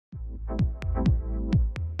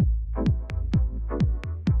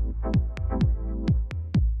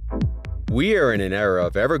We are in an era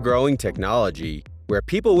of ever-growing technology where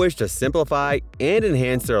people wish to simplify and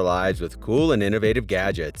enhance their lives with cool and innovative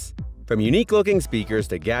gadgets. From unique-looking speakers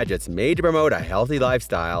to gadgets made to promote a healthy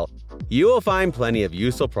lifestyle, you will find plenty of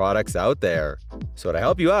useful products out there. So to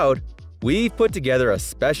help you out, we've put together a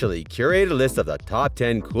specially curated list of the top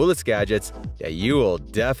 10 coolest gadgets that you will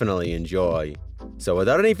definitely enjoy. So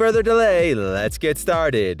without any further delay, let's get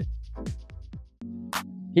started.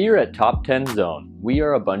 Here at Top 10 Zone, we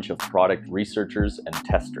are a bunch of product researchers and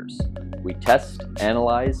testers. We test,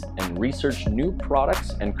 analyze, and research new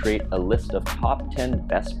products and create a list of top 10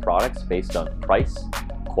 best products based on price,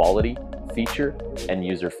 quality, feature, and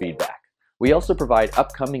user feedback. We also provide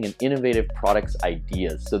upcoming and innovative products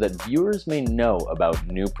ideas so that viewers may know about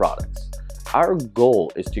new products. Our goal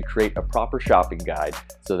is to create a proper shopping guide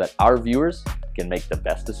so that our viewers can make the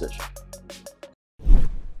best decision.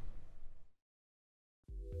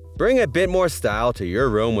 Bring a bit more style to your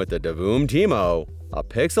room with the Davoom Timo, a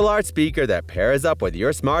pixel art speaker that pairs up with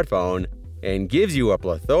your smartphone and gives you a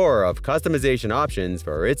plethora of customization options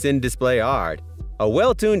for its in-display art. A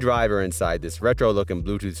well-tuned driver inside this retro-looking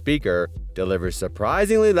Bluetooth speaker delivers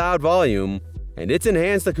surprisingly loud volume, and its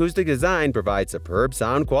enhanced acoustic design provides superb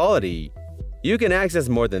sound quality. You can access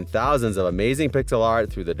more than thousands of amazing pixel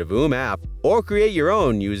art through the Davoom app or create your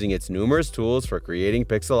own using its numerous tools for creating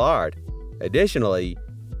pixel art. Additionally,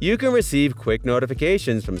 you can receive quick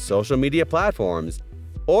notifications from social media platforms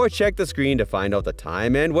or check the screen to find out the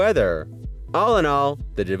time and weather. All in all,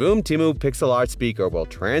 the Davoom Timo pixel art speaker will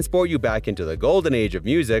transport you back into the golden age of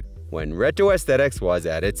music when retro aesthetics was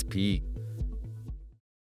at its peak.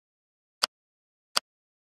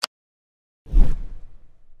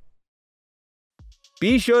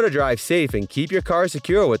 Be sure to drive safe and keep your car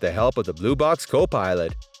secure with the help of the Blue Box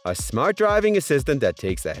Copilot, a smart driving assistant that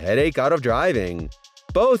takes the headache out of driving.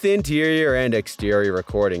 Both interior and exterior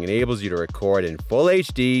recording enables you to record in full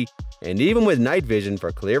HD and even with night vision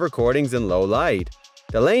for clear recordings in low light.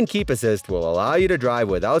 The Lane Keep Assist will allow you to drive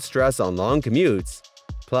without stress on long commutes.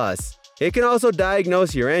 Plus, it can also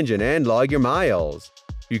diagnose your engine and log your miles.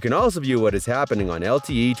 You can also view what is happening on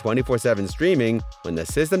LTE 24/7 streaming when the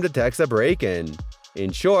system detects a break-in.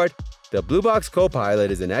 In short, the Blue Box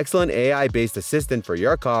Copilot is an excellent AI-based assistant for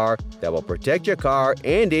your car that will protect your car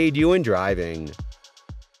and aid you in driving.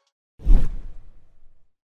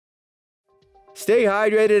 Stay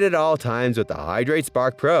hydrated at all times with the Hydrate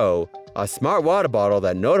Spark Pro, a smart water bottle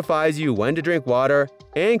that notifies you when to drink water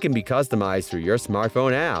and can be customized through your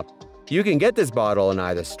smartphone app. You can get this bottle in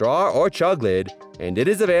either straw or chug lid, and it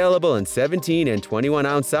is available in 17 and 21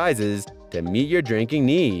 ounce sizes to meet your drinking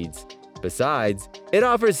needs. Besides, it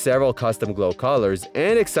offers several custom glow colors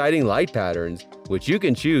and exciting light patterns, which you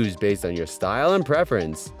can choose based on your style and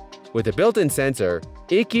preference. With a built-in sensor,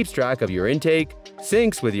 it keeps track of your intake,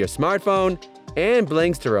 syncs with your smartphone, and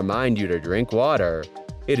blinks to remind you to drink water.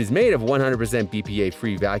 It is made of 100%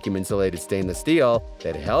 BPA-free vacuum-insulated stainless steel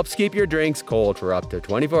that helps keep your drinks cold for up to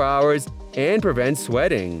 24 hours and prevents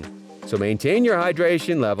sweating. So maintain your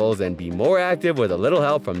hydration levels and be more active with a little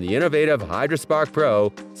help from the innovative HydraSpark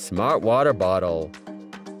Pro Smart Water Bottle.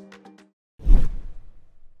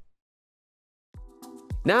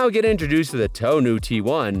 Now get introduced to the New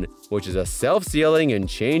T1, which is a self-sealing and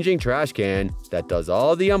changing trash can that does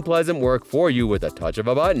all the unpleasant work for you with a touch of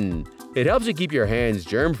a button. It helps you keep your hands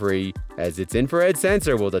germ-free, as its infrared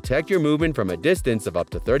sensor will detect your movement from a distance of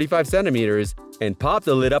up to 35 centimeters and pop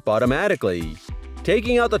the lid up automatically.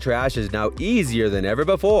 Taking out the trash is now easier than ever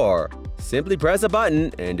before. Simply press a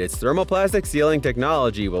button and its thermoplastic sealing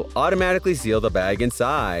technology will automatically seal the bag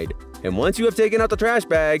inside. And once you have taken out the trash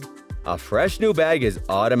bag, a fresh new bag is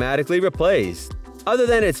automatically replaced. Other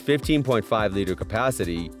than its 15.5-liter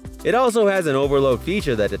capacity, it also has an overload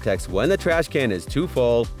feature that detects when the trash can is too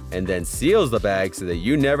full and then seals the bag so that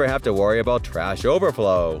you never have to worry about trash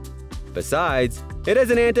overflow. Besides, it has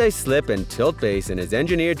an anti-slip and tilt base and is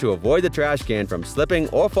engineered to avoid the trash can from slipping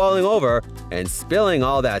or falling over and spilling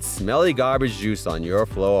all that smelly garbage juice on your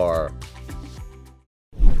floor.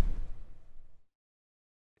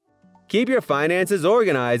 Keep your finances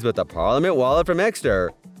organized with the Parliament Wallet from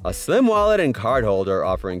Exter, a slim wallet and card holder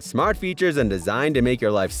offering smart features and designed to make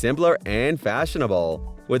your life simpler and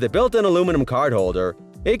fashionable. With a built-in aluminum card holder,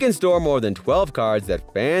 it can store more than 12 cards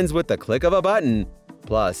that fans with the click of a button.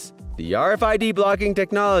 Plus, the RFID blocking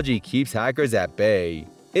technology keeps hackers at bay.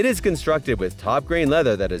 It is constructed with top-grain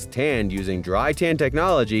leather that is tanned using dry tan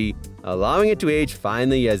technology, allowing it to age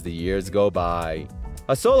finely as the years go by.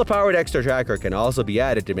 A solar-powered extra tracker can also be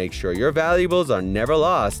added to make sure your valuables are never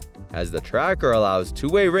lost, as the tracker allows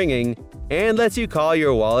two-way ringing and lets you call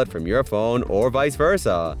your wallet from your phone or vice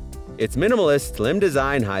versa. Its minimalist, slim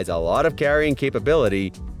design hides a lot of carrying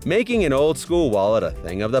capability, making an old-school wallet a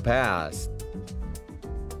thing of the past.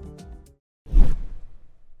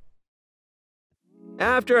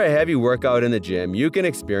 After a heavy workout in the gym, you can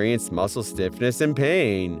experience muscle stiffness and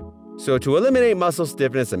pain. So to eliminate muscle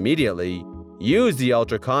stiffness immediately, use the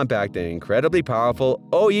ultra-compact and incredibly powerful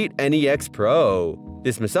OEAT NEX Pro.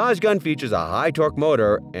 This massage gun features a high-torque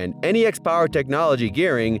motor and NEX power technology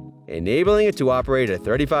gearing, enabling it to operate at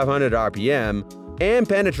 3,500 RPM and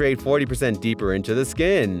penetrate 40% deeper into the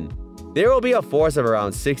skin. There will be a force of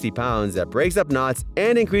around 60 pounds that breaks up knots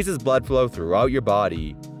and increases blood flow throughout your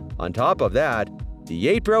body. On top of that, the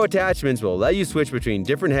 8 Pro attachments will let you switch between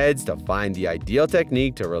different heads to find the ideal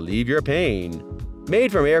technique to relieve your pain. Made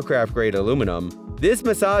from aircraft-grade aluminum, this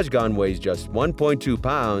massage gun weighs just 1.2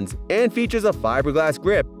 pounds and features a fiberglass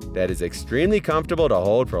grip that is extremely comfortable to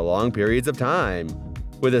hold for long periods of time.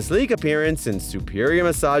 With a sleek appearance and superior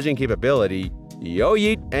massaging capability, the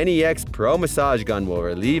OEAT NEX Pro massage gun will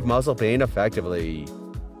relieve muscle pain effectively.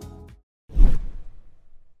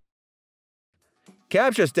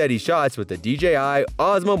 Capture steady shots with the DJI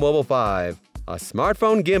Osmo Mobile 5, a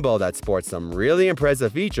smartphone gimbal that sports some really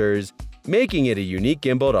impressive features, making it a unique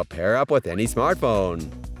gimbal to pair up with any smartphone.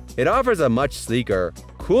 It offers a much sleeker,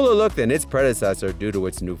 cooler look than its predecessor due to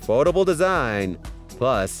its new foldable design.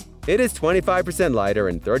 Plus, it is 25% lighter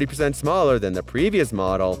and 30% smaller than the previous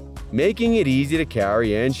model, making it easy to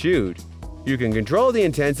carry and shoot. You can control the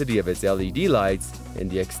intensity of its LED lights, and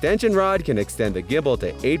the extension rod can extend the gimbal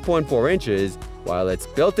to 8.4 inches, while its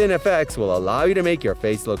built-in effects will allow you to make your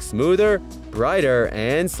face look smoother, brighter,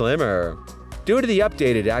 and slimmer. Due to the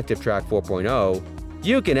updated ActiveTrack 4.0,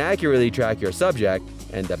 you can accurately track your subject,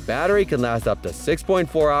 and the battery can last up to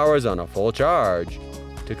 6.4 hours on a full charge.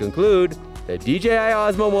 To conclude, the DJI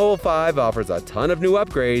Osmo Mobile 5 offers a ton of new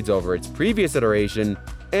upgrades over its previous iteration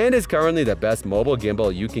and is currently the best mobile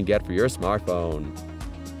gimbal you can get for your smartphone.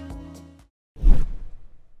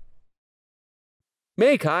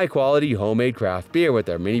 Make high-quality homemade craft beer with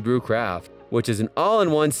their Mini Brew Craft, which is an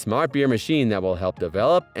all-in-one smart beer machine that will help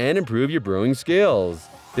develop and improve your brewing skills.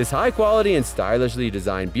 This high-quality and stylishly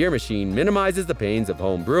designed beer machine minimizes the pains of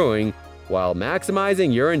home brewing while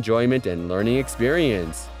maximizing your enjoyment and learning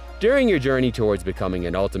experience. During your journey towards becoming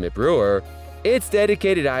an ultimate brewer, its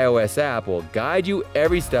dedicated iOS app will guide you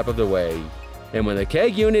every step of the way. And when the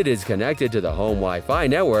keg unit is connected to the home Wi-Fi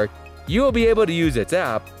network, you will be able to use its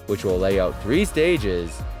app, which will lay out 3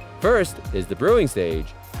 stages. First is the brewing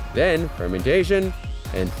stage, then fermentation,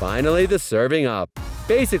 and finally the serving up.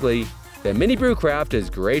 Basically, the Mini Brew Craft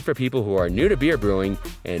is great for people who are new to beer brewing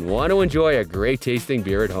and want to enjoy a great tasting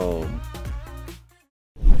beer at home.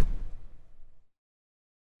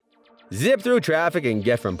 Zip through traffic and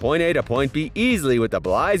get from point A to point B easily with the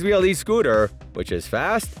Bly's Wheel e-scooter, which is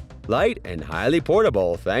fast, light, and highly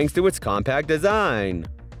portable thanks to its compact design.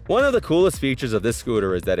 One of the coolest features of this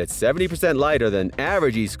scooter is that it's 70% lighter than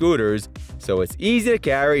average e-scooters, so it's easy to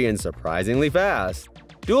carry and surprisingly fast.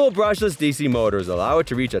 Dual brushless DC motors allow it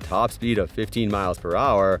to reach a top speed of 15 miles per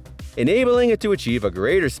hour, enabling it to achieve a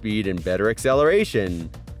greater speed and better acceleration.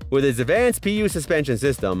 With its advanced PU suspension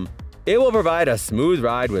system, it will provide a smooth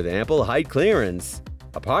ride with ample height clearance.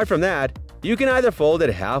 Apart from that, you can either fold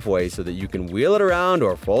it halfway so that you can wheel it around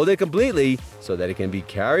or fold it completely so that it can be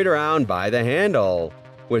carried around by the handle.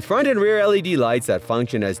 With front and rear LED lights that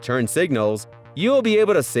function as turn signals, you will be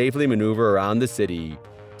able to safely maneuver around the city.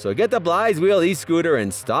 So get the Bly's Wheel e-scooter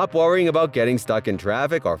and stop worrying about getting stuck in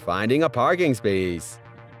traffic or finding a parking space.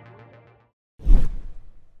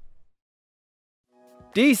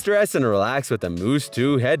 De-stress and relax with the Moose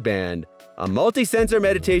 2 headband, a multi-sensor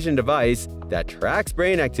meditation device that tracks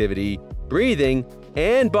brain activity, breathing,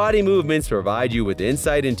 and body movements to provide you with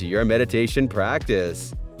insight into your meditation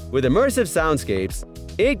practice. With immersive soundscapes,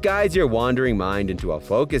 it guides your wandering mind into a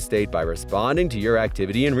focused state by responding to your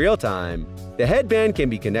activity in real time. The headband can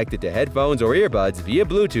be connected to headphones or earbuds via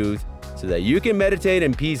Bluetooth so that you can meditate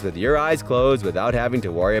in peace with your eyes closed without having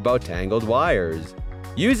to worry about tangled wires.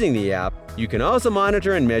 Using the app, you can also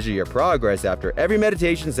monitor and measure your progress after every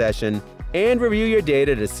meditation session and review your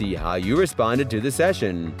data to see how you responded to the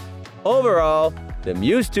session. Overall, the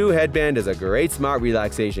Muse 2 headband is a great smart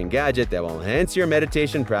relaxation gadget that will enhance your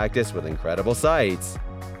meditation practice with incredible sights.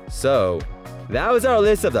 So, that was our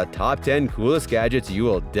list of the top 10 coolest gadgets you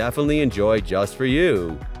will definitely enjoy just for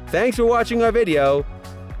you. Thanks for watching our video.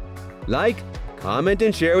 Like, comment,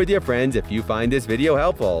 and share with your friends if you find this video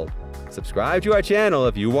helpful. Subscribe to our channel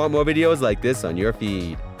if you want more videos like this on your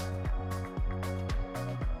feed.